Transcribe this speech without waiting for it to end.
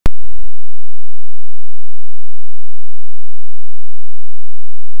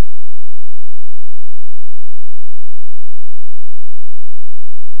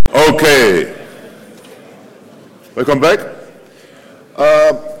Okay. Welcome back.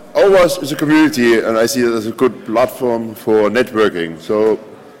 OWASP is a community, and I see it as a good platform for networking. So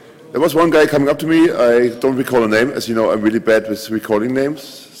there was one guy coming up to me. I don't recall a name. As you know, I'm really bad with recalling names.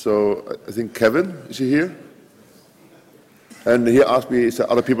 So I think Kevin, is he here? And he asked me, is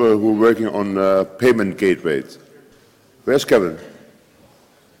there other people who are working on payment gateways? Where's Kevin?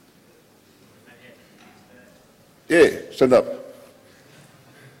 Yeah, stand up.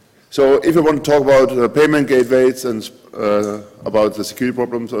 So if you want to talk about payment gateways and about the security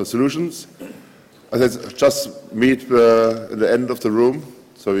problems or solutions, I said just meet at the end of the room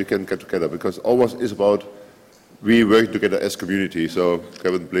so we can get together, because always is about we work together as community. So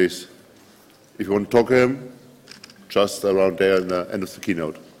Kevin, please, if you want to talk to him, just around there at the end of the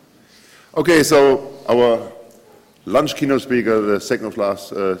keynote. Okay, so our lunch keynote speaker, the second of last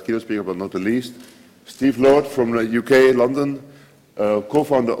keynote speaker, but not the least, Steve Lord from the UK, London,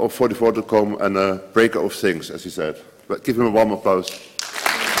 co-founder of 44.com and a breaker of things, as he said. But give him a warm applause.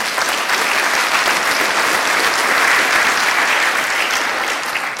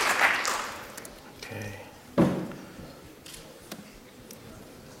 Okay.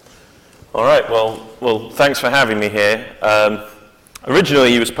 All right. Well, thanks for having me here.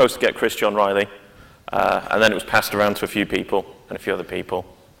 Originally, you were supposed to get Chris John Riley, and then it was passed around to a few people, and a few other people,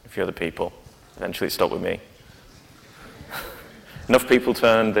 a few other people. Eventually, it stopped with me. Enough people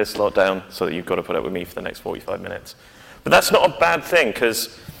turned this lot down so that you've got to put up with me for the next 45 minutes. But that's not a bad thing,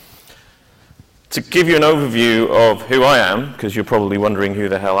 because to give you an overview of who I am, because you're probably wondering who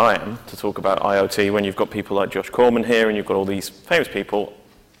the hell I am, to talk about IoT when you've got people like Josh Corman here and you've got all these famous people,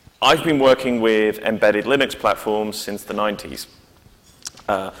 I've been working with embedded Linux platforms since the 90s.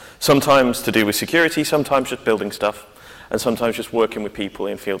 Sometimes to do with security, sometimes just building stuff, and sometimes just working with people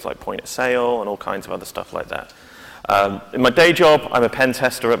in fields like point of sale and all kinds of other stuff like that. In my day job, I'm a pen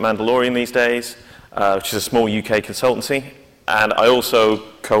tester at Mandalorian these days, which is a small UK consultancy, and I also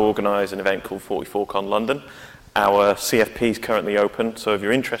co-organise an event called 44Con London. Our CFP is currently open, so if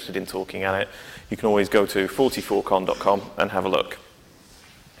you're interested in talking at it, you can always go to 44con.com and have a look.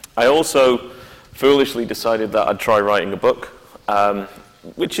 I also foolishly decided that I'd try writing a book,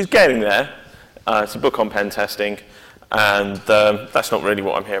 which is getting there. It's a book on pen testing, and that's not really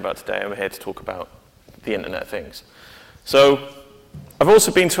what I'm here about today. I'm here to talk about the Internet of Things. So I've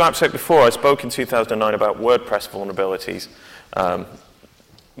also been to AppSec before. I spoke in 2009 about WordPress vulnerabilities,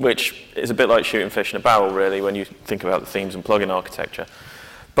 which is a bit like shooting fish in a barrel, really, when you think about the themes and plugin architecture.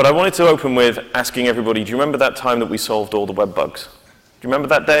 But I wanted to open with asking everybody, do you remember that time that we solved all the web bugs? Do you remember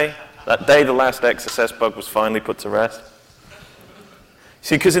that day? That day the last XSS bug was finally put to rest?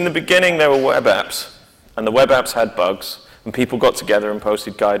 See, because in the beginning there were web apps, and the web apps had bugs, and people got together and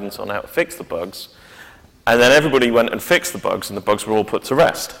posted guidance on how to fix the bugs. And then everybody went and fixed the bugs, and the bugs were all put to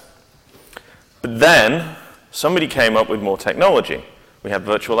rest. But then somebody came up with more technology. We had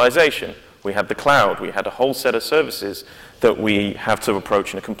virtualization, we had the cloud, we had a whole set of services that we have to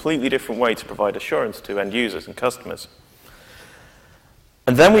approach in a completely different way to provide assurance to end users and customers.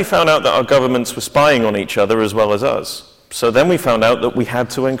 And then we found out that our governments were spying on each other as well as us. So then we found out that we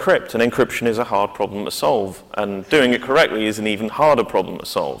had to encrypt, and encryption is a hard problem to solve, and doing it correctly is an even harder problem to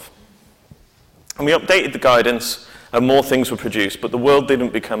solve. And we updated the guidance, and more things were produced, but the world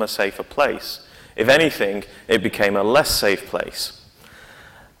didn't become a safer place. If anything, it became a less safe place.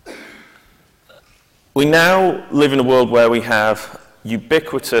 We now live in a world where we have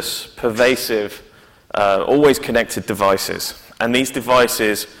ubiquitous, pervasive, always connected devices. And these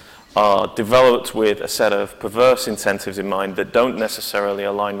devices are developed with a set of perverse incentives in mind that don't necessarily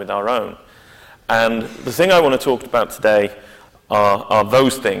align with our own. And the thing I want to talk about today are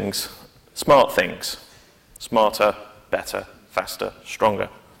those things, smart things. Smarter, better, faster, stronger.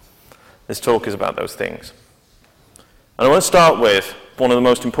 This talk is about those things. And I want to start with one of the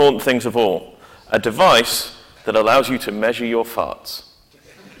most important things of all, a device that allows you to measure your farts.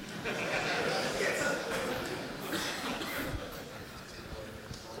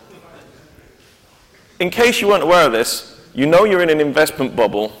 In case you weren't aware of this, you know you're in an investment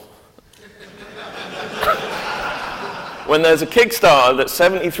bubble when there's a Kickstarter that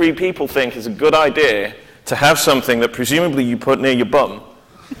 73 people think is a good idea to have something that presumably you put near your bum.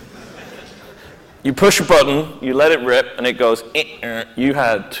 You push a button, you let it rip, and it goes, you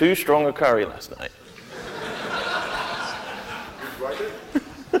had too strong a curry last night.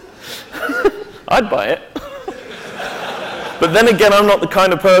 I'd buy it. But then again, I'm not the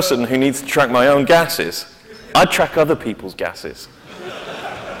kind of person who needs to track my own gases. I'd track other people's gases.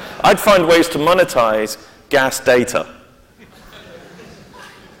 I'd find ways to monetize gas data.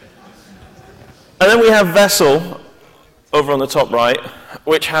 And then we have Vessel over on the top right,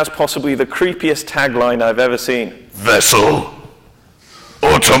 which has possibly the creepiest tagline I've ever seen. Vessel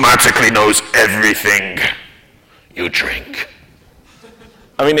automatically knows everything you drink.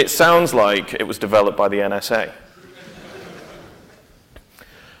 I mean, it sounds like it was developed by the NSA.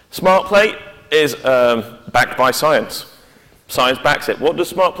 Smart plate is backed by science. Science backs it. What does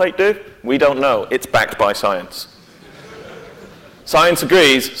smart plate do? We don't know. It's backed by science. Science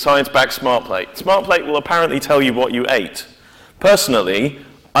agrees, science backs smart plate. Smart plate will apparently tell you what you ate. Personally,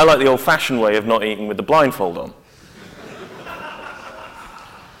 I like the old-fashioned way of not eating with the blindfold on.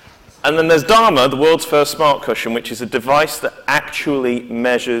 And then there's Dharma, the world's first smart cushion, which is a device that actually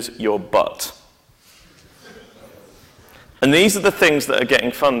measures your butt. And these are the things that are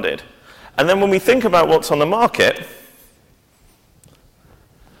getting funded. And then when we think about what's on the market,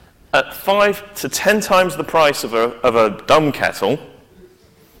 at 5 to 10 times the price of a dumb kettle,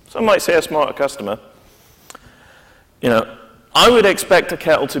 some might say a smarter customer, I would expect a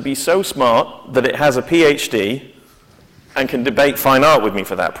kettle to be so smart that it has a PhD and can debate fine art with me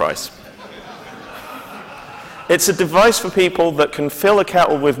for that price. It's a device for people that can fill a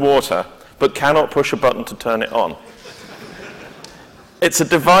kettle with water but cannot push a button to turn it on. It's a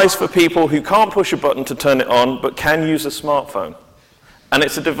device for people who can't push a button to turn it on but can use a smartphone. And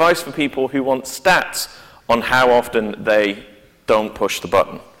it's a device for people who want stats on how often they don't push the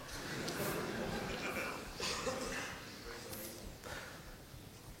button.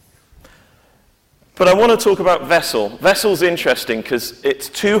 But I want to talk about Vessel. Vessel's interesting because it's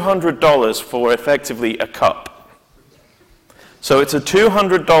 $200 for effectively a cup. So it's a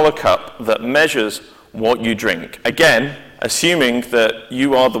 $200 cup that measures what you drink. Again, assuming that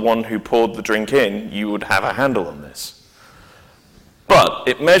you are the one who poured the drink in, you would have a handle on this. But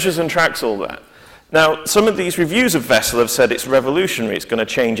it measures and tracks all that. Now, some of these reviews of Vessel have said it's revolutionary, it's going to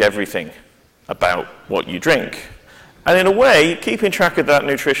change everything about what you drink. And in a way, keeping track of that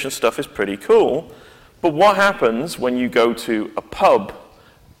nutrition stuff is pretty cool. But what happens when you go to a pub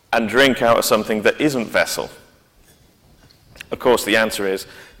and drink out of something that isn't Vessel? Of course, the answer is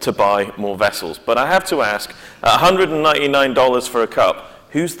to buy more Vessels. But I have to ask, at $199 for a cup,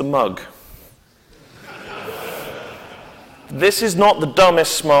 who's the mug? This is not the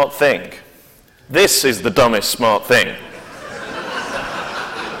dumbest smart thing. This is the dumbest smart thing.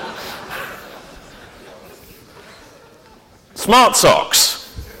 Smart socks.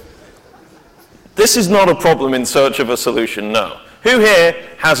 This is not a problem in search of a solution, no. Who here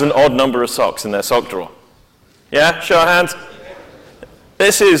has an odd number of socks in their sock drawer? Yeah, show of hands.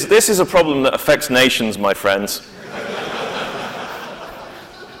 This is a problem that affects nations, my friends.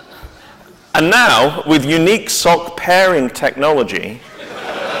 And now, with unique sock pairing technology,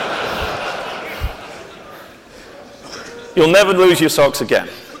 you'll never lose your socks again.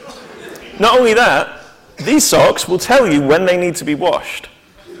 Not only that, these socks will tell you when they need to be washed.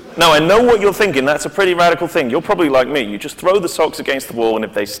 Now, I know what you're thinking. That's a pretty radical thing. You're probably like me. You just throw the socks against the wall, and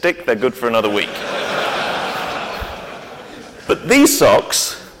if they stick, they're good for another week. But these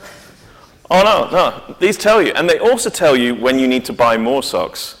socks, oh no, these tell you. And they also tell you when you need to buy more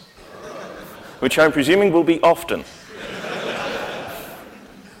socks, which I'm presuming will be often.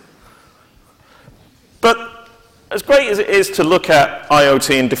 But as great as it is to look at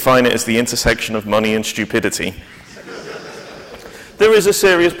IoT and define it as the intersection of money and stupidity, there is a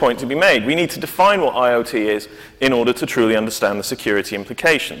serious point to be made. We need to define what IoT is in order to truly understand the security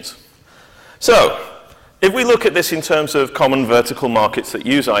implications. So, if we look at this in terms of common vertical markets that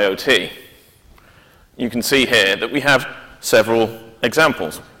use IoT, you can see here that we have several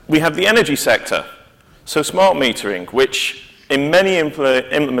examples. We have the energy sector, so smart metering, which in many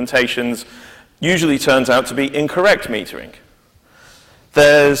implementations usually turns out to be incorrect metering.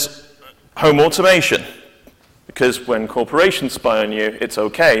 There's home automation, because when corporations spy on you, it's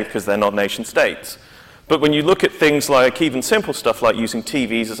okay because they're not nation states. But when you look at things like even simple stuff like using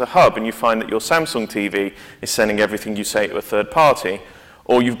TVs as a hub, and you find that your Samsung TV is sending everything you say to a third party,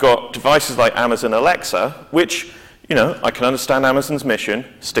 or you've got devices like Amazon Alexa, which, I can understand Amazon's mission,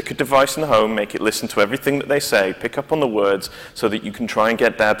 stick a device in the home, make it listen to everything that they say, pick up on the words, so that you can try and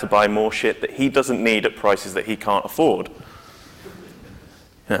get Dad to buy more shit that he doesn't need at prices that he can't afford.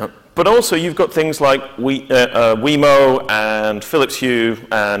 But also you've got things like Wemo and Philips Hue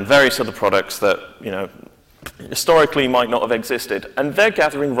and various other products that, historically might not have existed. And they're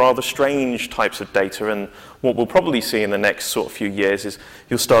gathering rather strange types of data, and what we'll probably see in the next sort of few years is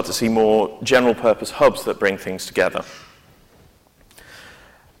you'll start to see more general purpose hubs that bring things together.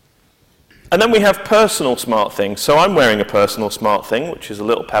 And then we have personal smart things. So I'm wearing a personal smart thing, which is a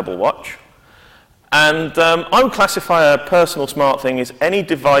little Pebble watch. And I would classify a personal smart thing as any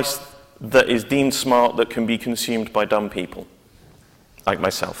device that is deemed smart that can be consumed by dumb people. like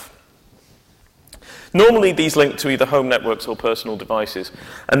myself. Normally, these link to either home networks or personal devices.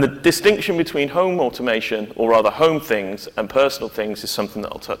 And the distinction between home automation, or rather home things, and personal things is something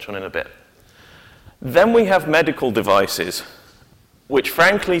that I'll touch on in a bit. Then we have medical devices, which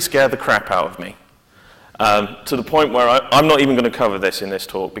frankly scare the crap out of me, to the point where I'm not even going to cover this in this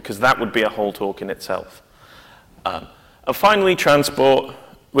talk, because that would be a whole talk in itself. And finally, transport,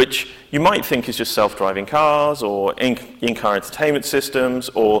 which you might think is just self-driving cars or in-car entertainment systems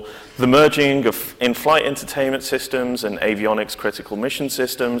or the merging of in-flight entertainment systems and avionics critical mission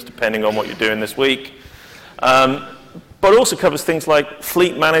systems, depending on what you're doing this week. But it also covers things like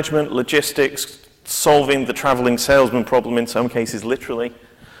fleet management, logistics, solving the traveling salesman problem in some cases literally,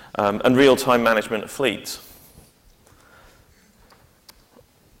 and real-time management of fleets.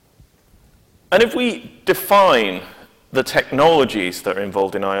 And if we define the technologies that are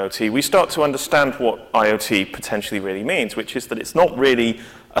involved in IoT, we start to understand what IoT potentially really means, which is that it's not really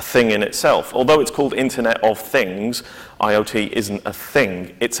a thing in itself. Although it's called Internet of Things, IoT isn't a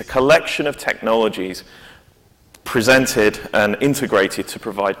thing. It's a collection of technologies presented and integrated to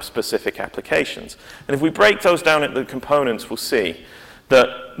provide specific applications. And if we break those down into the components, we'll see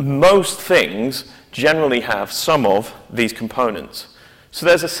that most things generally have some of these components. So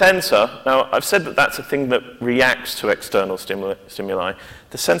there's a sensor. Now, I've said that that's a thing that reacts to external stimuli.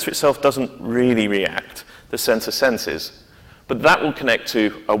 The sensor itself doesn't really react. The sensor senses. But that will connect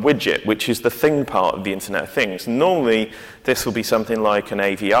to a widget, which is the thing part of the Internet of Things. Normally, this will be something like an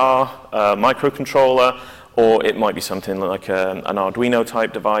AVR microcontroller, or it might be something like an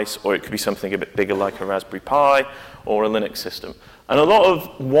Arduino-type device, or it could be something a bit bigger like a Raspberry Pi or a Linux system. And a lot of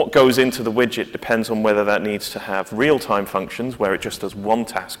what goes into the widget depends on whether that needs to have real-time functions, where it just does one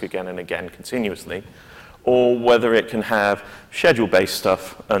task again and again continuously, or whether it can have schedule-based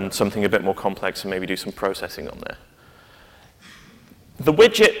stuff and something a bit more complex and maybe do some processing on there. The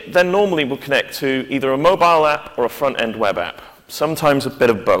widget then normally will connect to either a mobile app or a front-end web app, sometimes a bit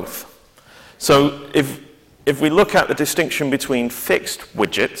of both. So if we look at the distinction between fixed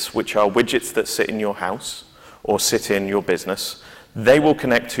widgets, which are widgets that sit in your house or sit in your business, they will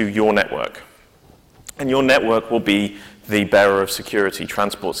connect to your network. And your network will be the bearer of security,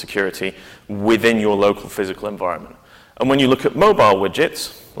 transport security, within your local physical environment. And when you look at mobile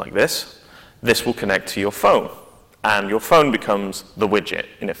widgets, like this will connect to your phone. And your phone becomes the widget,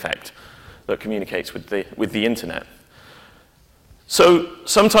 in effect, that communicates with the internet. So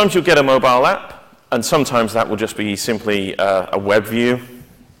sometimes you'll get a mobile app, and sometimes that will just be simply a web view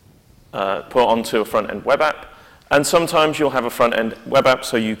put onto a front-end web app. And sometimes you'll have a front-end web app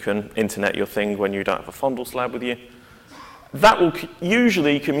so you can internet your thing when you don't have a fondle slab with you. That will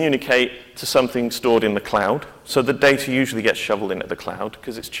usually communicate to something stored in the cloud. So the data usually gets shoveled into the cloud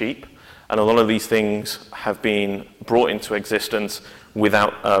because it's cheap. And a lot of these things have been brought into existence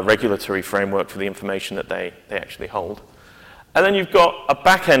without a regulatory framework for the information that they actually hold. And then you've got a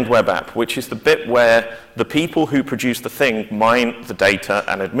back-end web app, which is the bit where the people who produce the thing mine the data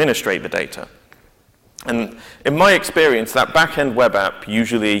and administrate the data. And in my experience, that back-end web app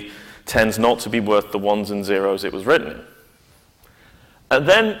usually tends not to be worth the ones and zeros it was written in. And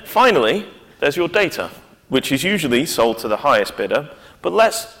then, finally, there's your data, which is usually sold to the highest bidder. But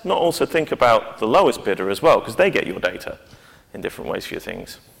let's not also think about the lowest bidder as well, because they get your data in different ways for your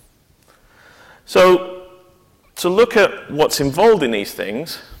things. So to look at what's involved in these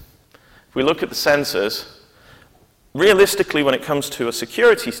things, if we look at the sensors, realistically, when it comes to a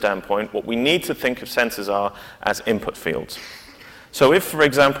security standpoint, what we need to think of sensors are as input fields. So if, for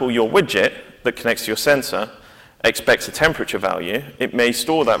example, your widget that connects to your sensor expects a temperature value, it may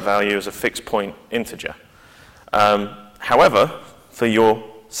store that value as a fixed point integer. However, for your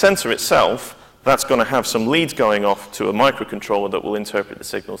sensor itself, that's going to have some leads going off to a microcontroller that will interpret the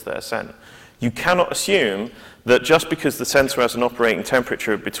signals that are sent. You cannot assume that just because the sensor has an operating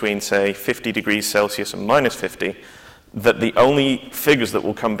temperature between, say, 50 degrees Celsius and minus 50, that the only figures that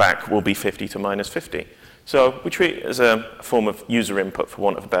will come back will be 50 to minus 50. So we treat it as a form of user input, for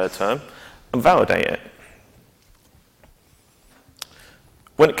want of a better term, and validate it.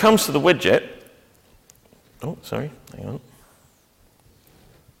 When it comes to the widget, oh, sorry, hang on.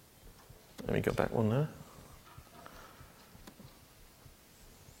 Let me go back one there.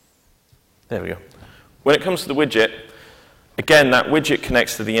 There we go. When it comes to the widget, again, that widget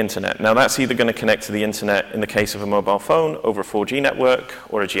connects to the internet. Now, that's either going to connect to the internet in the case of a mobile phone over a 4G network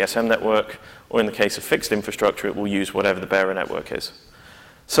or a GSM network, or in the case of fixed infrastructure, it will use whatever the bearer network is.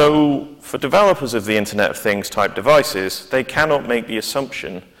 So for developers of the Internet of Things type devices, they cannot make the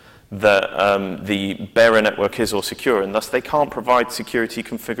assumption that the bearer network is all secure, and thus they can't provide security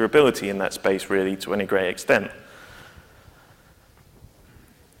configurability in that space really to any great extent.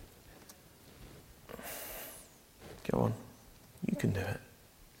 Go on. You can do it.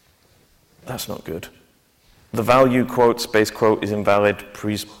 That's not good. The value quote, space quote is invalid.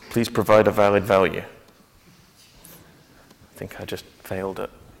 Please provide a valid value. I think I just failed it.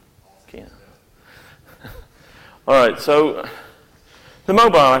 Yeah. All right, so the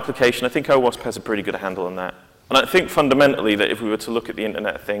mobile application, I think OWASP has a pretty good handle on that. And I think fundamentally that if we were to look at the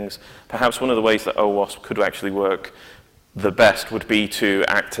Internet of Things, perhaps one of the ways that OWASP could actually work the best would be to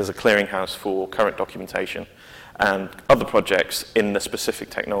act as a clearinghouse for current documentation and other projects in the specific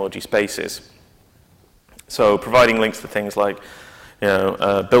technology spaces. So providing links to things like,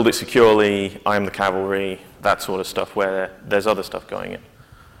 build it securely, I am the cavalry, that sort of stuff where there's other stuff going in.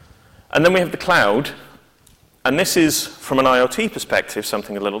 And then we have the cloud, and this is, from an IoT perspective,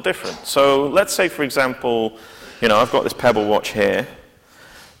 something a little different. So let's say, for example, I've got this Pebble watch here.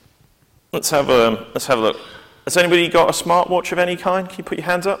 Let's have a look. Has anybody got a smartwatch of any kind? Can you put your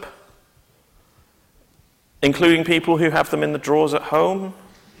hands up? Including people who have them in the drawers at home?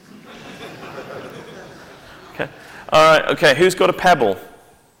 Okay. All right, okay, who's got a Pebble?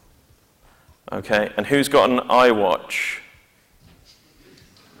 Okay, and who's got an iWatch?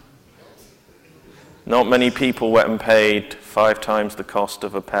 Not many people went and paid 5 times the cost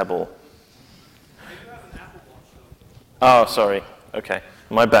of a Pebble. Oh, sorry. Okay,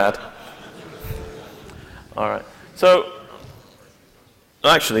 my bad. All right. So,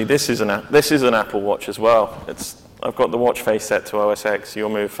 actually, this is an Apple Watch as well. I've got the watch face set to OS X. Your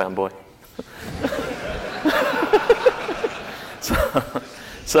move, fanboy.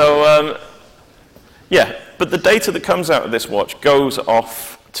 Yeah. But the data that comes out of this watch goes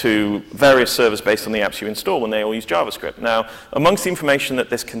off to various servers based on the apps you install, and they all use JavaScript. Now, amongst the information that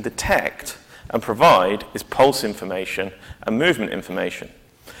this can detect and provide is pulse information and movement information.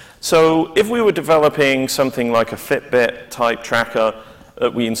 So if we were developing something like a Fitbit type tracker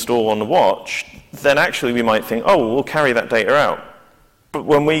that we install on the watch, then actually we might think, oh, we'll carry that data out. But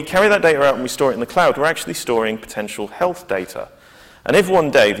when we carry that data out and we store it in the cloud, we're actually storing potential health data. And if one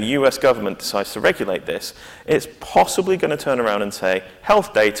day the US government decides to regulate this, it's possibly going to turn around and say,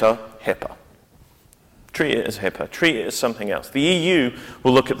 health data, HIPAA. Treat it as HIPAA. Treat it as something else. The EU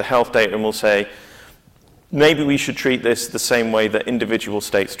will look at the health data and will say, maybe we should treat this the same way that individual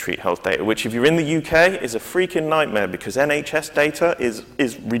states treat health data, which if you're in the UK is a freaking nightmare because NHS data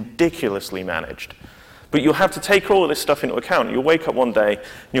is ridiculously managed. But you'll have to take all of this stuff into account. You'll wake up one day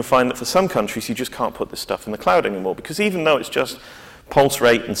and you'll find that for some countries you just can't put this stuff in the cloud anymore because even though it's just pulse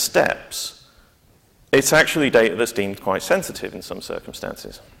rate and steps, it's actually data that's deemed quite sensitive in some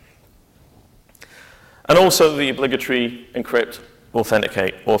circumstances. And also the obligatory encrypt,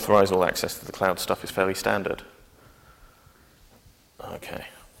 authenticate, authorize all access to the cloud stuff is fairly standard. Okay.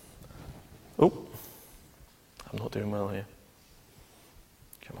 Oh, I'm not doing well here.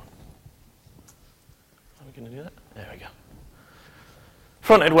 Come on. Are we going to do that? There we go.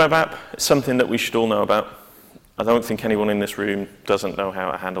 Front-end web app is something that we should all know about. I don't think anyone in this room doesn't know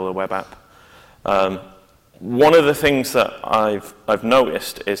how to handle a web app. One of the things that I've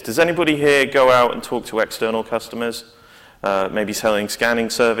noticed is, does anybody here go out and talk to external customers, maybe selling scanning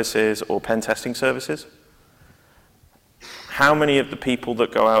services or pen testing services? How many of the people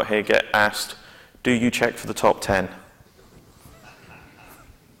that go out here get asked, do you check for the top 10?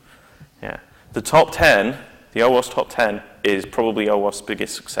 Yeah. The top 10, the OWASP top 10, is probably OWASP's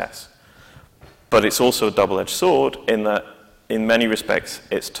biggest success. But it's also a double-edged sword in that, in many respects,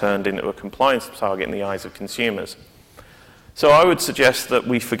 it's turned into a compliance target in the eyes of consumers. So I would suggest that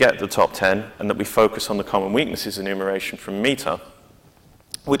we forget the top 10 and that we focus on the common weaknesses enumeration from Meta,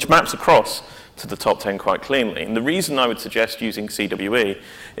 which maps across to the top 10 quite cleanly. And the reason I would suggest using CWE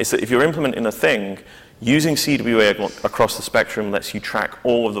is that if you're implementing a thing, using CWE across the spectrum lets you track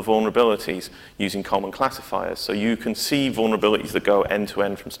all of the vulnerabilities using common classifiers. So you can see vulnerabilities that go end to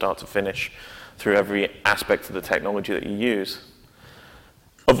end from start to finish through every aspect of the technology that you use.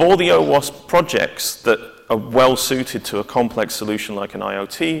 Of all the OWASP projects that are well suited to a complex solution like an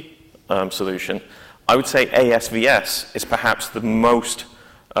IoT solution, I would say ASVS is perhaps the most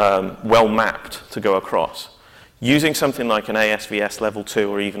well mapped to go across. Using something like an ASVS level 2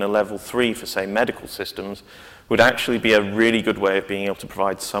 or even a level 3 for, say, medical systems would actually be a really good way of being able to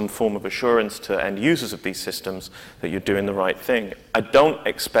provide some form of assurance to end users of these systems that you're doing the right thing. I don't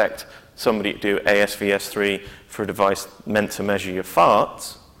expect somebody to do ASVS 3 for a device meant to measure your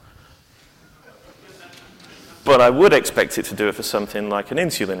farts, but I would expect it to do it for something like an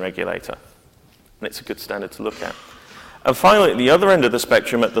insulin regulator. And it's a good standard to look at. And finally, at the other end of the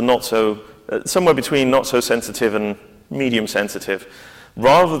spectrum, at the not so, somewhere between not so sensitive and medium sensitive,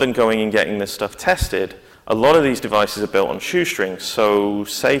 rather than going and getting this stuff tested, a lot of these devices are built on shoestrings, so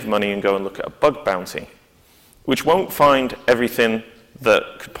save money and go and look at a bug bounty, which won't find everything that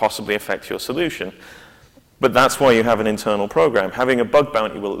could possibly affect your solution. But that's why you have an internal program. Having a bug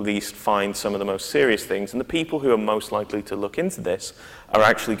bounty will at least find some of the most serious things, and the people who are most likely to look into this are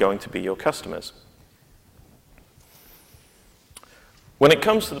actually going to be your customers. When it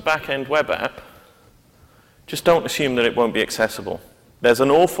comes to the back-end web app, just don't assume that it won't be accessible. There's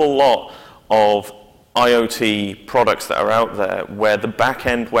an awful lot of IoT products that are out there where the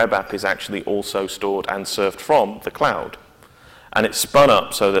back-end web app is actually also stored and served from the cloud. And it's spun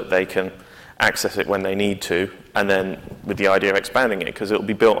up so that they can access it when they need to, and then with the idea of expanding it, because it'll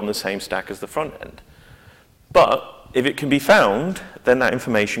be built on the same stack as the front end. But if it can be found, then that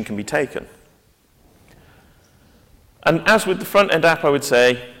information can be taken. And as with the front end app, I would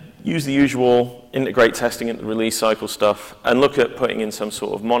say, use the usual integrate testing into the release cycle stuff, and look at putting in some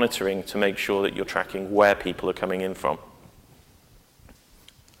sort of monitoring to make sure that you're tracking where people are coming in from.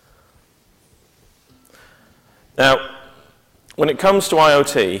 Now, when it comes to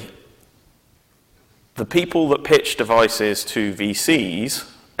IoT, the people that pitch devices to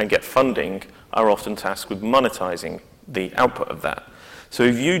VCs and get funding are often tasked with monetizing the output of that. So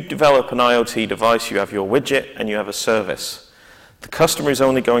if you develop an IoT device, you have your widget and you have a service. The customer is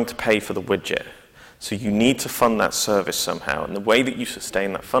only going to pay for the widget. So you need to fund that service somehow. And the way that you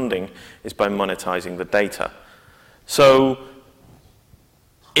sustain that funding is by monetizing the data. So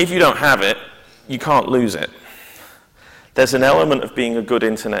if you don't have it, you can't lose it. There's an element of being a good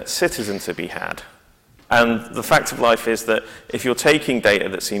internet citizen to be had. And the fact of life is that if you're taking data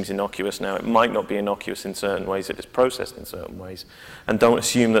that seems innocuous now, it might not be innocuous in certain ways, it is processed in certain ways. And don't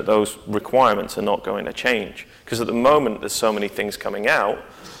assume that those requirements are not going to change. Because at the moment, there's so many things coming out,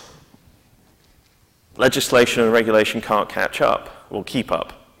 legislation and regulation can't catch up, or keep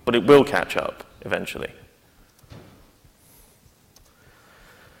up, but it will catch up eventually.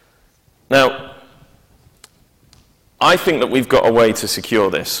 Now, I think that we've got a way to secure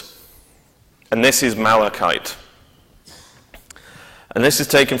this. And this is Malachite. And this is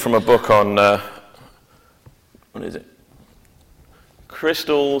taken from a book on, what is it?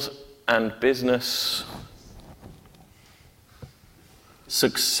 Crystals and Business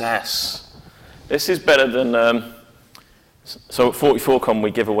Success. This is better than, so at 44Con we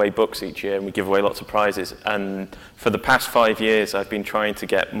give away books each year and we give away lots of prizes. And for the past 5 years I've been trying to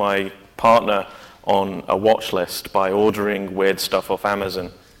get my partner on a watch list by ordering weird stuff off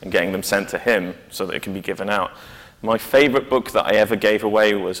Amazon and getting them sent to him so that it can be given out. My favorite book that I ever gave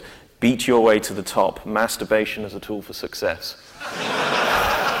away was Beat Your Way to the Top, Masturbation as a Tool for Success.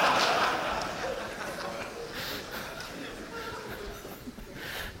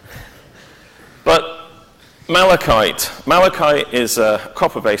 But malachite is a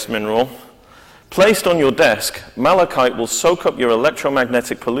copper-based mineral. Placed on your desk, malachite will soak up your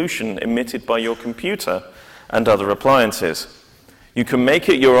electromagnetic pollution emitted by your computer and other appliances. You can make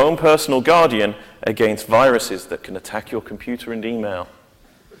it your own personal guardian against viruses that can attack your computer and email.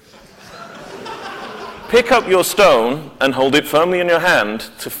 Pick up your stone and hold it firmly in your hand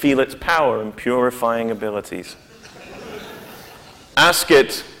to feel its power and purifying abilities. Ask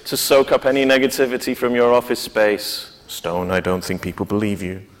it to soak up any negativity from your office space. Stone, I don't think people believe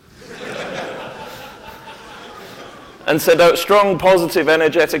you. And send out strong, positive,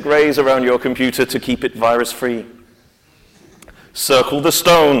 energetic rays around your computer to keep it virus-free. Circle the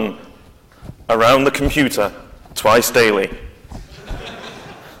stone around the computer twice daily.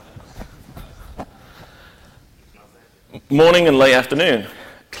 Morning and late afternoon.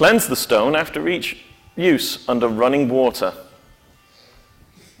 Cleanse the stone after each use under running water.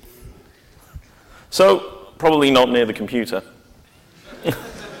 So, probably not near the computer.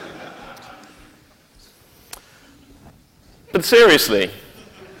 But seriously,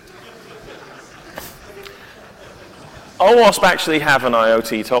 OWASP actually have an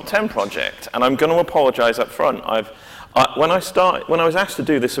IoT Top 10 project, and I'm going to apologize up front. When I was asked to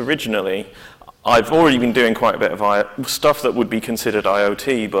do this originally, I've already been doing quite a bit of stuff that would be considered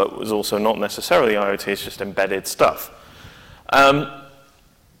IoT, but was also not necessarily IoT, it's just embedded stuff.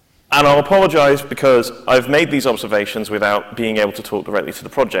 And I'll apologize because I've made these observations without being able to talk directly to the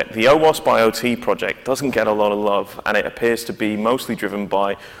project. The OWASP IoT project doesn't get a lot of love, and it appears to be mostly driven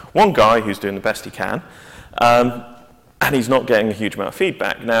by one guy who's doing the best he can, and he's not getting a huge amount of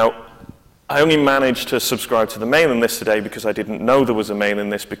feedback. Now, I only managed to subscribe to the mailing list today because I didn't know there was a mailing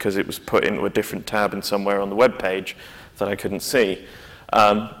list because it was put into a different tab and somewhere on the web page that I couldn't see.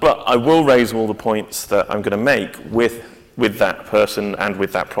 But I will raise all the points that I'm going to make with that person and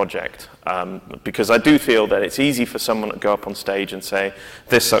with that project. Because I do feel that it's easy for someone to go up on stage and say,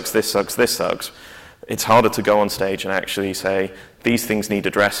 this sucks, this sucks, this sucks. it's harder to go on stage and actually say, these things need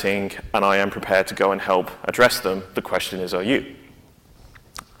addressing, and I am prepared to go and help address them. The question is, are you?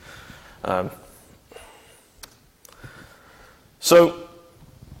 So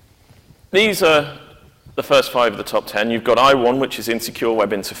these are the first 5 of the top 10. You've got I1, which is insecure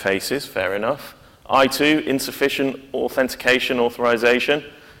web interfaces, fair enough. I2, insufficient authentication authorization.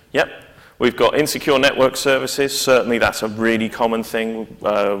 Yep. We've got insecure network services. Certainly that's a really common thing.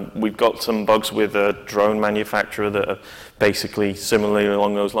 We've got some bugs with a drone manufacturer that are basically similarly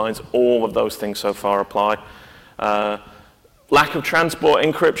along those lines. All of those things so far apply. Lack of transport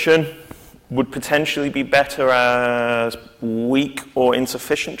encryption would potentially be better as weak or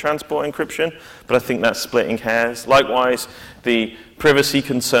insufficient transport encryption, but I think that's splitting hairs. Likewise, the privacy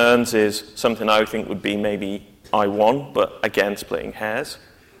concerns is something I think would be maybe I1, but again, splitting hairs.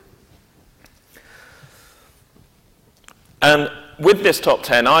 And with this top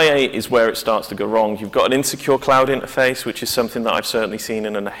 10, I8 is where it starts to go wrong. You've got an insecure cloud interface, which is something that I've certainly seen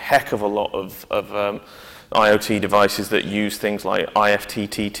in a heck of a lot of IoT devices that use things like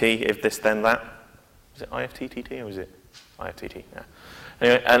IFTTT, if this then that. Is it IFTTT or is it IFTT? Yeah.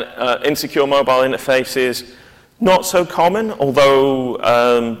 Anyway, and insecure mobile interfaces, not so common, although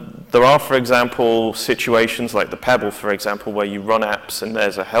there are, for example, situations like the Pebble, for example, where you run apps and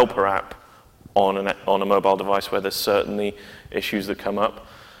there's a helper app on a mobile device where there's certainly issues that come up.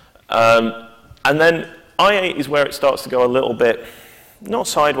 And then I8 is where it starts to go a little bit, not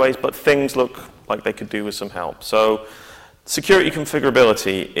sideways, but things look like they could do with some help. So security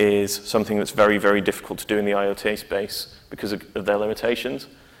configurability is something that's very, very difficult to do in the IoT space because of their limitations.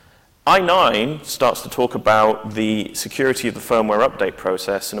 I9 starts to talk about the security of the firmware update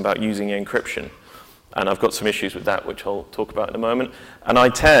process and about using encryption. And I've got some issues with that, which I'll talk about in a moment. And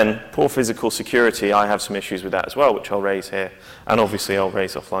I10, poor physical security, I have some issues with that as well, which I'll raise here. And obviously I'll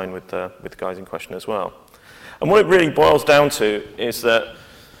raise offline with the guys in question as well. And what it really boils down to is that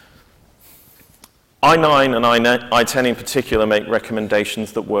I9 and I10 in particular make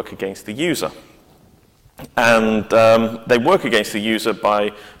recommendations that work against the user. And they work against the user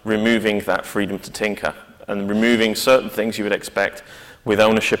by removing that freedom to tinker and removing certain things you would expect with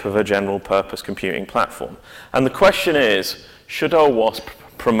ownership of a general purpose computing platform. And the question is, should OWASP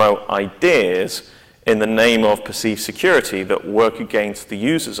promote ideas in the name of perceived security that work against the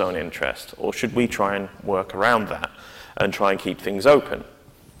user's own interest, or should we try and work around that and try and keep things open?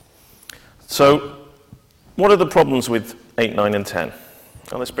 So what are the problems with 8, 9, and 10?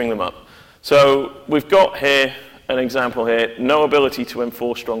 Well, let's bring them up. So we've got here an example here, no ability to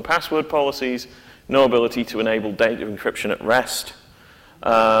enforce strong password policies, no ability to enable data encryption at rest,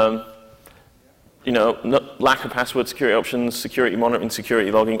 lack of password security options, security monitoring,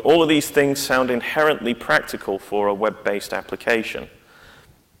 security logging. All of these things sound inherently practical for a web-based application,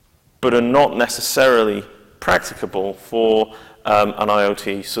 but are not necessarily practicable for an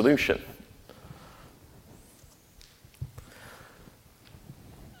IoT solution.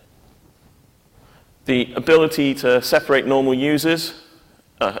 The ability to separate normal users,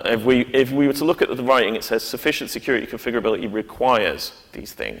 if we were to look at the writing, it says sufficient security configurability requires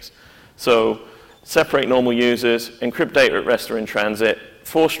these things. So separate normal users, encrypt data at rest or in transit,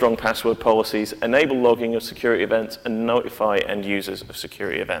 force strong password policies, enable logging of security events, and notify end users of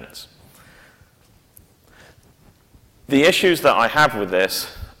security events. The issues that I have with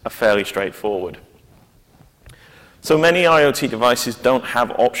this are fairly straightforward. So many IoT devices don't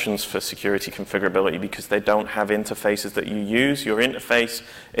have options for security configurability because they don't have interfaces that you use. Your interface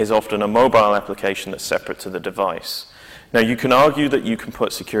is often a mobile application that's separate to the device. Now, you can argue that you can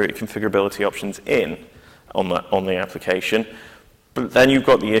put security configurability options in on the application, but then you've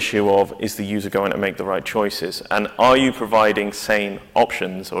got the issue of, is the user going to make the right choices? And are you providing sane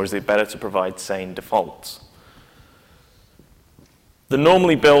options, or is it better to provide sane defaults? They're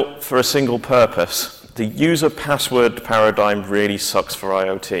normally built for a single purpose. The user password paradigm really sucks for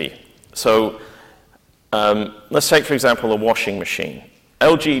IoT. So let's take, for example, a washing machine.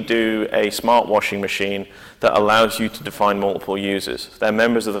 LG do a smart washing machine that allows you to define multiple users. They're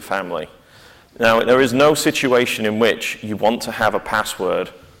members of the family. Now, there is no situation in which you want to have a password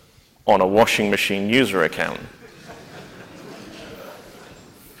on a washing machine user account.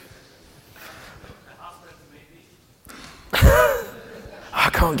 I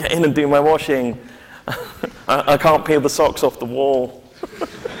can't get in and do my washing. I can't peel the socks off the wall.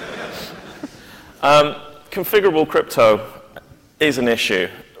 Configurable crypto is an issue.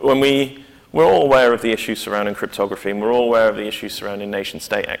 We're all aware of the issues surrounding cryptography, and we're all aware of the issues surrounding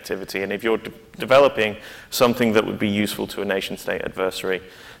nation-state activity. And if you're developing something that would be useful to a nation-state adversary,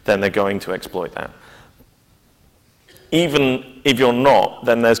 then they're going to exploit that. even if you're not,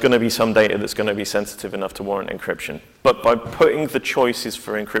 then there's going to be some data that's going to be sensitive enough to warrant encryption. But by putting the choices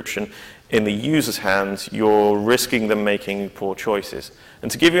for encryption in the user's hands, you're risking them making poor choices.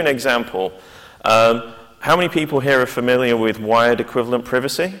 And to give you an example, how many people here are familiar with wired equivalent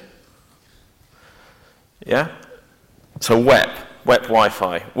privacy? Yeah? So WEP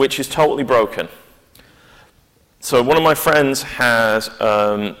Wi-Fi, which is totally broken. So one of my friends has,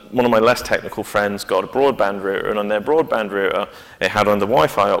 one of my less technical friends got a broadband router, and on their broadband router, it had under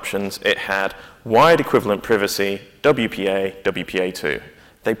Wi-Fi options, it had wired equivalent privacy, WPA, WPA2.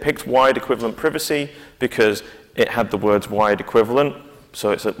 They picked wired equivalent privacy because it had the words wired equivalent,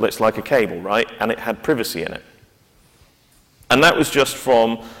 so it's like a cable, right? And it had privacy in it. And that was just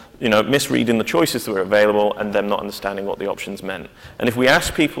from misreading the choices that were available and them not understanding what the options meant. And if we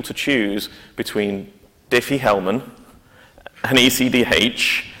ask people to choose between Diffie-Hellman and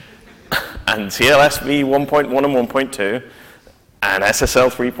ECDH and TLSV 1.1 and 1.2 and SSL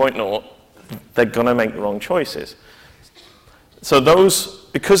 3.0, they're going to make the wrong choices. So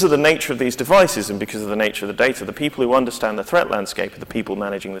because of the nature of these devices and because of the nature of the data, the people who understand the threat landscape are the people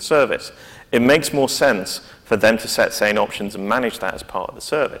managing the service. It makes more sense for them to set sane options and manage that as part of the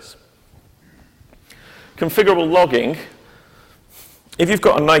service. Configurable logging. If you've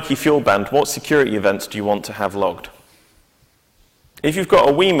got a Nike fuel band, what security events do you want to have logged? If you've got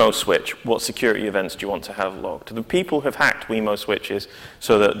a Wemo switch, what security events do you want to have logged? The people have hacked Wemo switches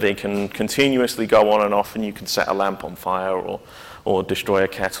so that they can continuously go on and off and you can set a lamp on fire or destroy a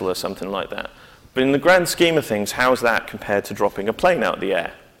kettle or something like that. But in the grand scheme of things, how is that compared to dropping a plane out of the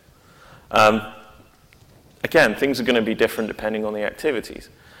air? Again, things are going to be different depending on the activities.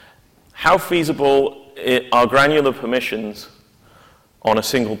 How feasible are granular permissions on a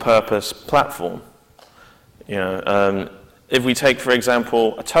single-purpose platform? If we take, for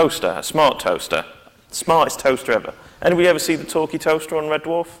example, a toaster, a smart toaster, smartest toaster ever. Anybody ever see the talkie toaster on Red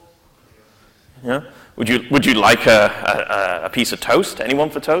Dwarf? Yeah? Would you like a piece of toast? Anyone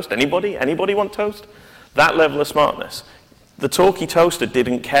for toast? Anybody? Anybody want toast? That level of smartness. The talkie toaster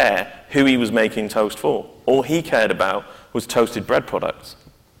didn't care who he was making toast for. All he cared about was toasted bread products.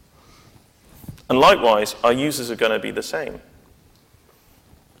 And likewise, our users are going to be the same.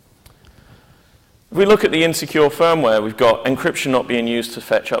 If we look at the insecure firmware, we've got encryption not being used to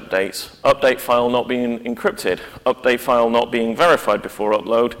fetch updates, update file not being encrypted, update file not being verified before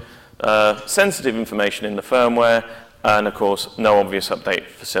upload, sensitive information in the firmware, and of course, no obvious update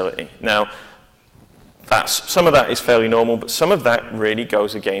facility. Now, some of that is fairly normal, but some of that really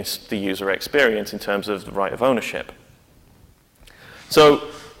goes against the user experience in terms of the right of ownership. So,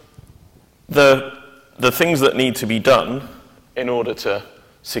 the things that need to be done in order to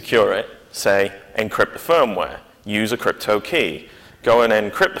secure it, say, encrypt the firmware, use a crypto key, go and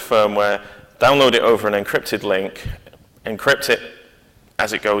encrypt the firmware, download it over an encrypted link, encrypt it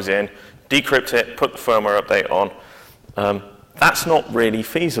as it goes in, decrypt it, put the firmware update on. That's not really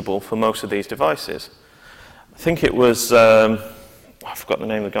feasible for most of these devices. I think it was, I forgot the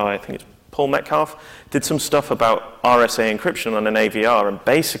name of the guy, I think it's Paul Metcalf, did some stuff about RSA encryption on an AVR, and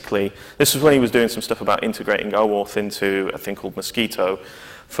basically, this was when he was doing some stuff about integrating OAuth into a thing called Mosquito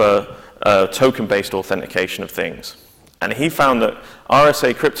for token-based authentication of things. And he found that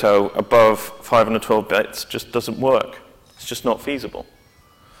RSA crypto above 512 bits just doesn't work. It's just not feasible.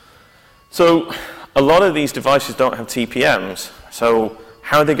 So a lot of these devices don't have TPMs, so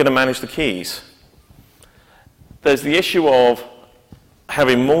how are they going to manage the keys? There's the issue of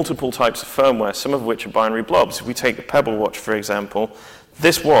having multiple types of firmware, some of which are binary blobs. If we take the Pebble watch, for example,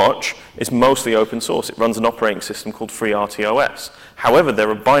 this watch is mostly open source. It runs an operating system called FreeRTOS. However, there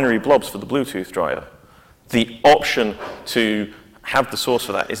are binary blobs for the Bluetooth driver. The option to have the source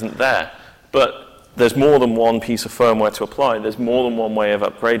for that isn't there. But there's more than one piece of firmware to apply. There's more than one way of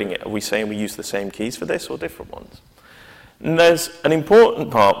upgrading it. Are we saying we use the same keys for this or different ones? And there's an important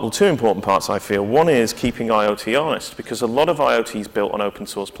part, well, two important parts, I feel. One is keeping IoT honest, because a lot of IoT is built on open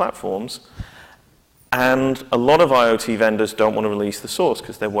source platforms, and a lot of IoT vendors don't want to release the source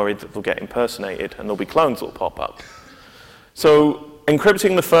because they're worried that they'll get impersonated and there'll be clones that'll pop up. So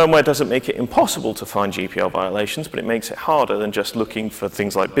encrypting the firmware doesn't make it impossible to find GPL violations, but it makes it harder than just looking for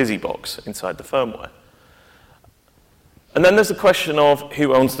things like BusyBox inside the firmware. And then there's the question of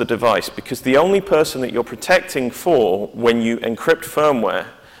who owns the device, because the only person that you're protecting for when you encrypt firmware,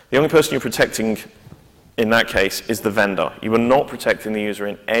 the only person you're protecting in that case is the vendor. You are not protecting the user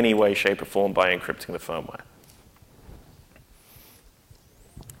in any way, shape, or form by encrypting the firmware.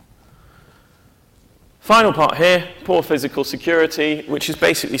 Final part here, poor physical security, which is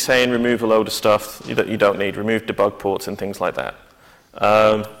basically saying remove a load of stuff that you don't need, remove debug ports and things like that.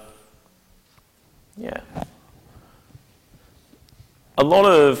 Yeah. a lot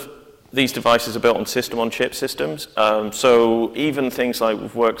of these devices are built on system-on-chip systems. So even things like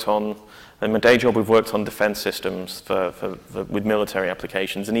we've worked on, in my day job, we've worked on defense systems with military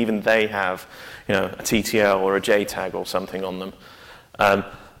applications, and even they have, a TTL or a JTAG or something on them.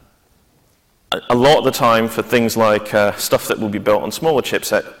 A lot of the time for things like stuff that will be built on smaller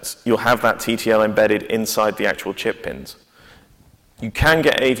chipsets, you'll have that TTL embedded inside the actual chip pins. You can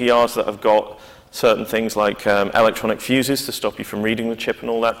get AVRs that have got certain things like electronic fuses to stop you from reading the chip and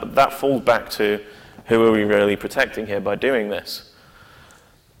all that, but that falls back to who are we really protecting here by doing this?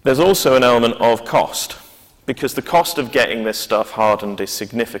 There's also an element of cost, because the cost of getting this stuff hardened is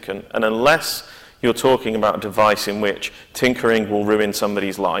significant, and unless you're talking about a device in which tinkering will ruin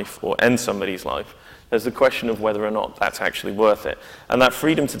somebody's life or end somebody's life, there's the question of whether or not that's actually worth it. And that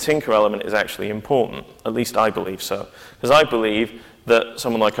freedom to tinker element is actually important, at least I believe so, because I believe that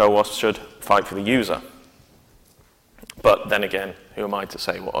someone like OWASP should fight for the user. But then again, who am I to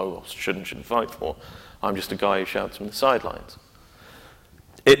say what OWASP should and shouldn't fight for? I'm just a guy who shouts from the sidelines.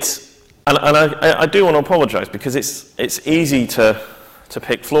 I do want to apologize, because it's easy to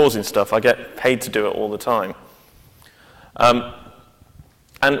pick flaws in stuff. I get paid to do it all the time. And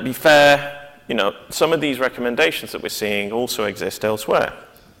to be fair, some of these recommendations that we're seeing also exist elsewhere.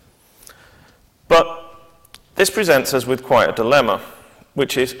 But this presents us with quite a dilemma,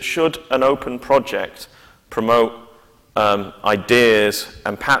 which is, should an open project promote ideas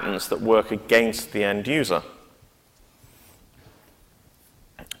and patterns that work against the end user?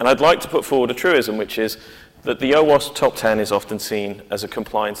 And I'd like to put forward a truism, which is that the OWASP top 10 is often seen as a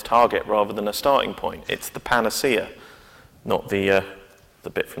compliance target rather than a starting point. It's the panacea, not the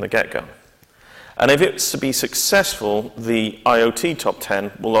bit from the get-go. And if it's to be successful, the IoT top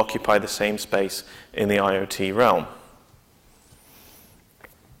 10 will occupy the same space in the IoT realm.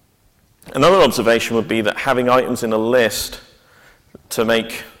 Another observation would be that having items in a list to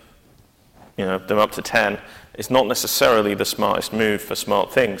make them up to 10 is not necessarily the smartest move for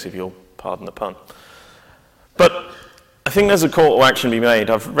smart things, if you'll pardon the pun. But I think there's a call to action to be made.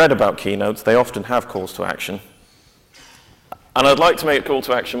 I've read about keynotes. They often have calls to action. And I'd like to make a call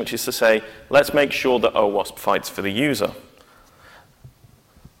to action, which is to say, let's make sure that OWASP fights for the user.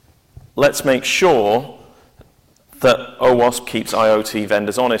 Let's make sure that OWASP keeps IoT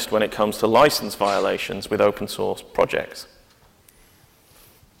vendors honest when it comes to license violations with open source projects.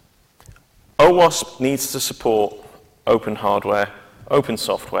 OWASP needs to support open hardware, open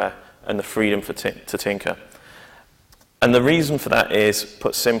software, and the freedom to tinker. And the reason for that is,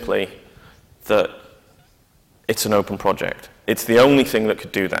 put simply, that it's an open project. It's the only thing that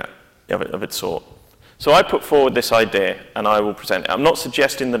could do that of its sort. So I put forward this idea, and I will present it. I'm not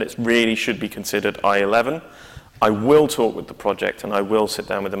suggesting that it really should be considered I11. I will talk with the project, and I will sit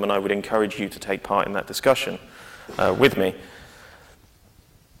down with them, and I would encourage you to take part in that discussion with me.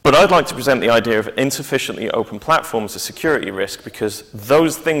 But I'd like to present the idea of insufficiently open platforms as a security risk, because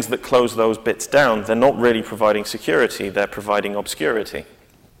those things that close those bits down, they're not really providing security, they're providing obscurity.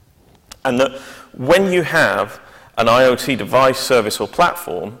 And that when you have an IoT device, service, or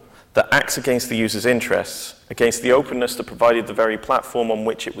platform that acts against the user's interests, against the openness that provided the very platform on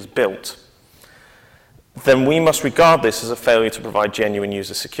which it was built, then we must regard this as a failure to provide genuine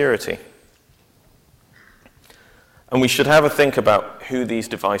user security. And we should have a think about who these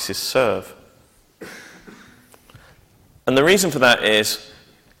devices serve. And the reason for that is,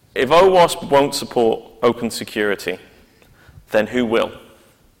 if OWASP won't support open security, then who will?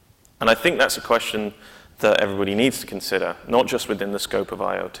 And I think that's a question that everybody needs to consider, not just within the scope of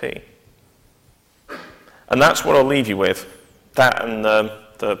IoT. And that's what I'll leave you with, that and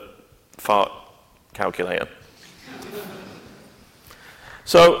the fart calculator.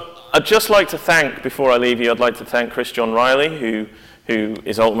 So I'd just like to thank, before I leave you, I'd like to thank Chris John Riley, who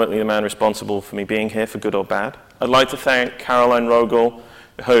is ultimately the man responsible for me being here, for good or bad. I'd like to thank Caroline Rogel,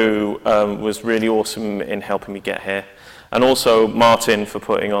 who was really awesome in helping me get here, and also Martin for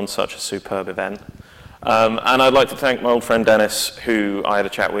putting on such a superb event. And I'd like to thank my old friend Dennis, who I had a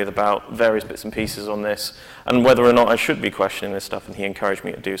chat with about various bits and pieces on this, and whether or not I should be questioning this stuff, and he encouraged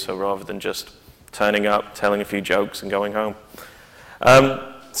me to do so rather than just turning up, telling a few jokes, and going home.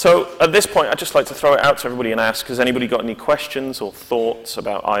 So at this point, I'd just like to throw it out to everybody and ask, has anybody got any questions or thoughts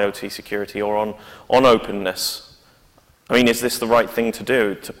about IoT security or on openness? I mean, is this the right thing to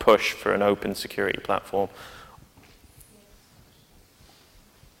do, to push for an open security platform?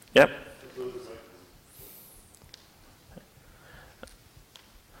 Yep.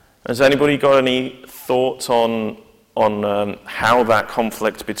 Has anybody got any thoughts on how that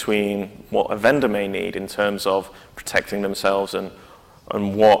conflict between what a vendor may need in terms of protecting themselves and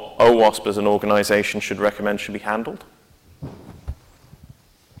what OWASP as an organization should recommend should be handled?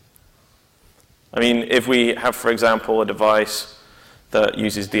 I mean, if we have, for example, a device that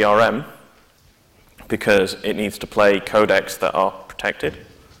uses DRM because it needs to play codecs that are protected,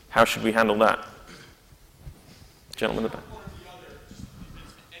 how should we handle that? Gentlemen in the back.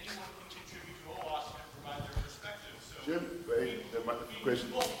 Jim, wait, the question.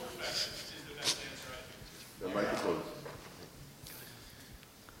 The microphone.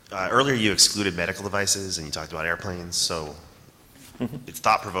 Earlier you excluded medical devices and you talked about airplanes, so it's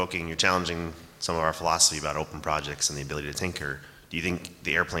thought-provoking. You're challenging some of our philosophy about open projects and the ability to tinker. Do you think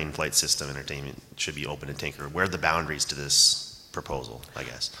the airplane flight system entertainment should be open to tinker? Where are the boundaries to this proposal, I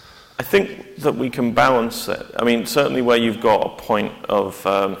guess? I think that we can balance it. I mean, certainly where you've got a point of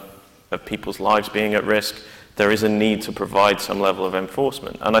people's lives being at risk, there is a need to provide some level of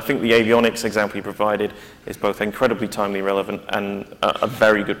enforcement. And I think the avionics example you provided is both incredibly timely relevant and a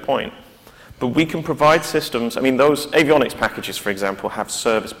very good point. But we can provide systems, I mean, those avionics packages, for example, have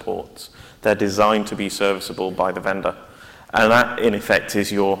service ports. They're designed to be serviceable by the vendor. And that, in effect,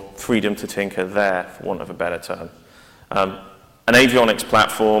 is your freedom to tinker there, for want of a better term. An avionics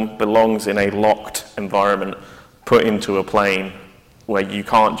platform belongs in a locked environment put into a plane where you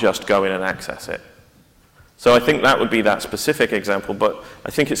can't just go in and access it. So I think that would be that specific example, but I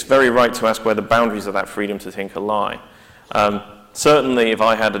think it's very right to ask where the boundaries of that freedom to tinker lie. Certainly, if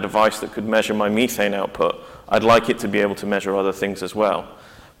I had a device that could measure my methane output, I'd like it to be able to measure other things as well.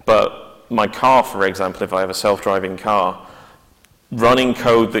 But my car, for example, if I have a self-driving car, running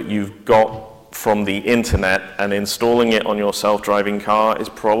code that you've got from the internet and installing it on your self-driving car is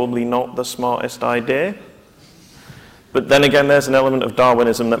probably not the smartest idea. But then again, there's an element of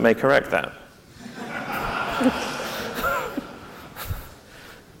Darwinism that may correct that.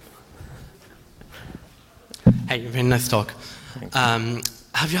 Hey, very nice talk.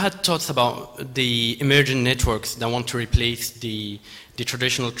 Have you had thoughts about the emerging networks that want to replace the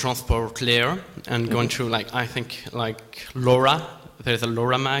traditional transport layer and going through, like, I think, like LoRa? There's a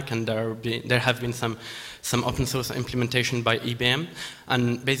LoRa Mac, and there have been some open source implementation by IBM,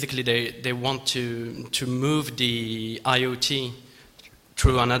 and basically they want to move the IoT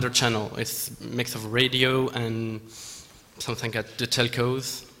through another channel. It's a mix of radio and something at the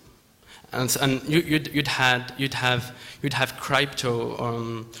telcos. And you'd have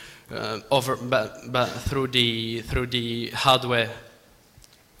crypto over, but through the hardware.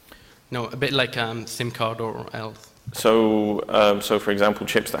 No, a bit like SIM card or else. So, for example,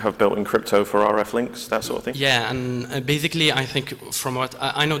 chips that have built-in crypto for RF links, that sort of thing. Yeah, and basically, I think from what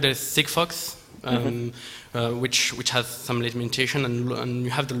I know, there's Sigfox, which has some limitation, and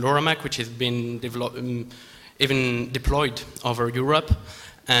you have the LoRa Mac, which has been developed, even deployed over Europe.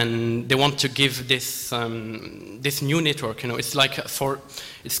 And they want to give this this new network. You know, it's like it's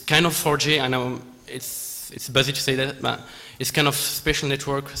kind of 4G. I know it's buzzy to say that, but it's kind of special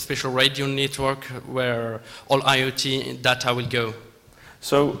network, special radio network where all IoT data will go.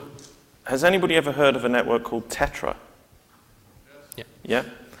 So, has anybody ever heard of a network called Tetra? Yeah. Yeah.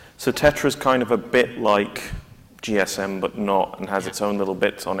 So Tetra is kind of a bit like GSM, but not, and has its own little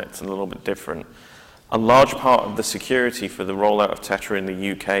bits on it. It's a little bit different. A large part of the security for the rollout of Tetra in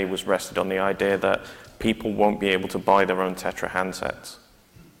the UK was rested on the idea that people won't be able to buy their own Tetra handsets.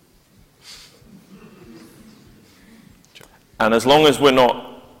 And as long as we're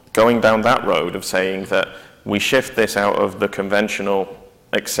not going down that road of saying that we shift this out of the conventional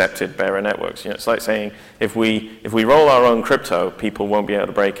accepted bearer networks, you know, it's like saying if we roll our own crypto, people won't be able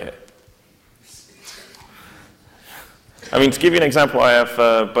to break it. I mean, to give you an example, I have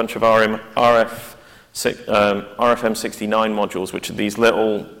a bunch of RFM69 modules, which are these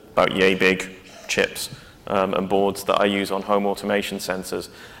little, about yay big chips and boards that I use on home automation sensors.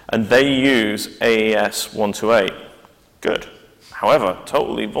 And they use AES 128. Good. However,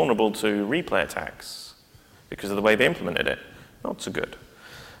 totally vulnerable to replay attacks because of the way they implemented it. Not so good.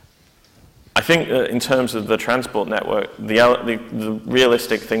 I think in terms of the transport network, the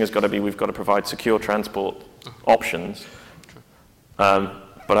realistic thing has got to be we've got to provide secure transport options.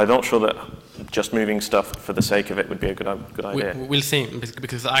 But I'm not sure that just moving stuff for the sake of it would be a good idea. We'll see,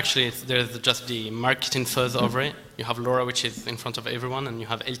 because actually there's just the marketing fuzz over it. You have LoRa, which is in front of everyone, and you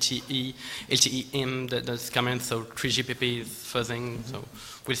have LTE-M that's coming, so 3GPP is fuzzing, so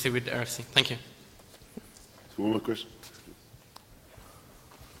we'll see with RFC. Thank you. One more question.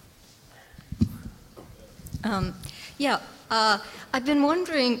 I've been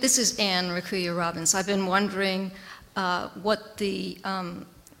wondering, this is Anne Rakuya Robbins, I've been wondering what the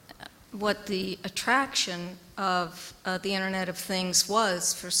attraction of the Internet of Things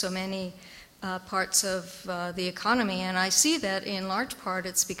was for so many parts of the economy, and I see that in large part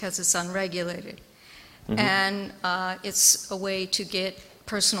it's because it's unregulated, and it's a way to get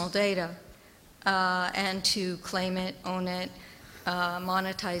personal data and to claim it, own it,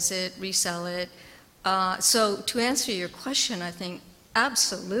 monetize it, resell it. So to answer your question, I think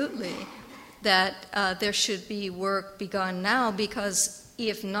absolutely that there should be work begun now, because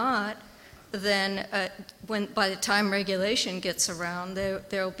if not, then by the time regulation gets around, there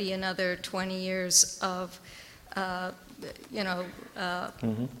will be another 20 years of, the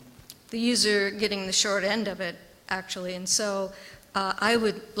user getting the short end of it, actually. And so I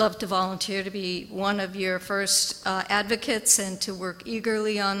would love to volunteer to be one of your first advocates and to work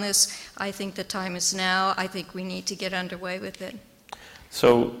eagerly on this. I think the time is now. I think we need to get underway with it.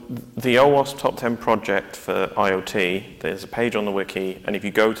 So the OWASP Top 10 project for IoT, there's a page on the wiki, and if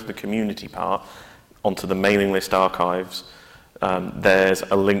you go to the community part, onto the mailing list archives, there's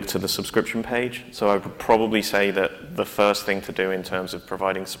a link to the subscription page. So I would probably say that the first thing to do in terms of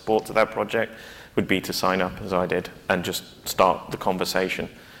providing support to that project would be to sign up, as I did, and just start the conversation.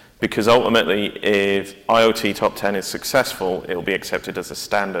 Because ultimately, if IoT Top 10 is successful, it will be accepted as a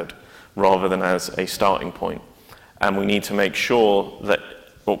standard rather than as a starting point. And we need to make sure that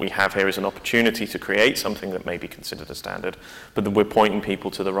what we have here is an opportunity to create something that may be considered a standard, but that we're pointing people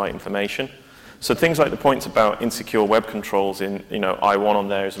to the right information. So things like the points about insecure web controls in I1 on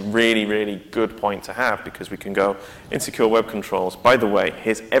there is a really, really good point to have, because we can go, insecure web controls, by the way,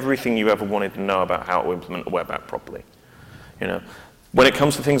 here's everything you ever wanted to know about how to implement a web app properly. When it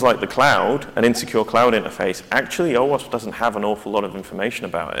comes to things like the cloud, an insecure cloud interface, actually OWASP doesn't have an awful lot of information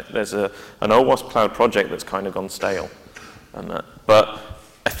about it. There's an OWASP cloud project that's kind of gone stale. But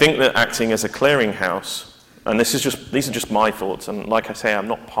I think that acting as a clearinghouse, and these are just my thoughts, and like I say, I'm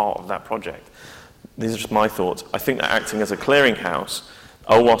not part of that project. These are just my thoughts. I think that acting as a clearinghouse,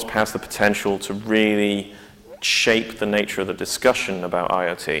 OWASP has the potential to really shape the nature of the discussion about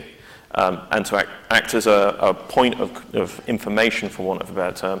IoT. And to act as a point of information, for want of a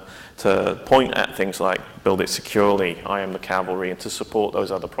better term, to point at things like build it securely, I am the cavalry, and to support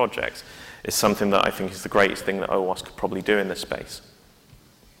those other projects is something that I think is the greatest thing that OWASP could probably do in this space.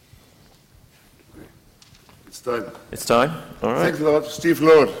 It's time. It's time? All right. Thanks a lot, Steve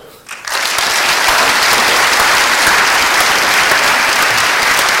Lord.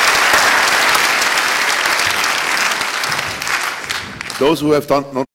 Those who have not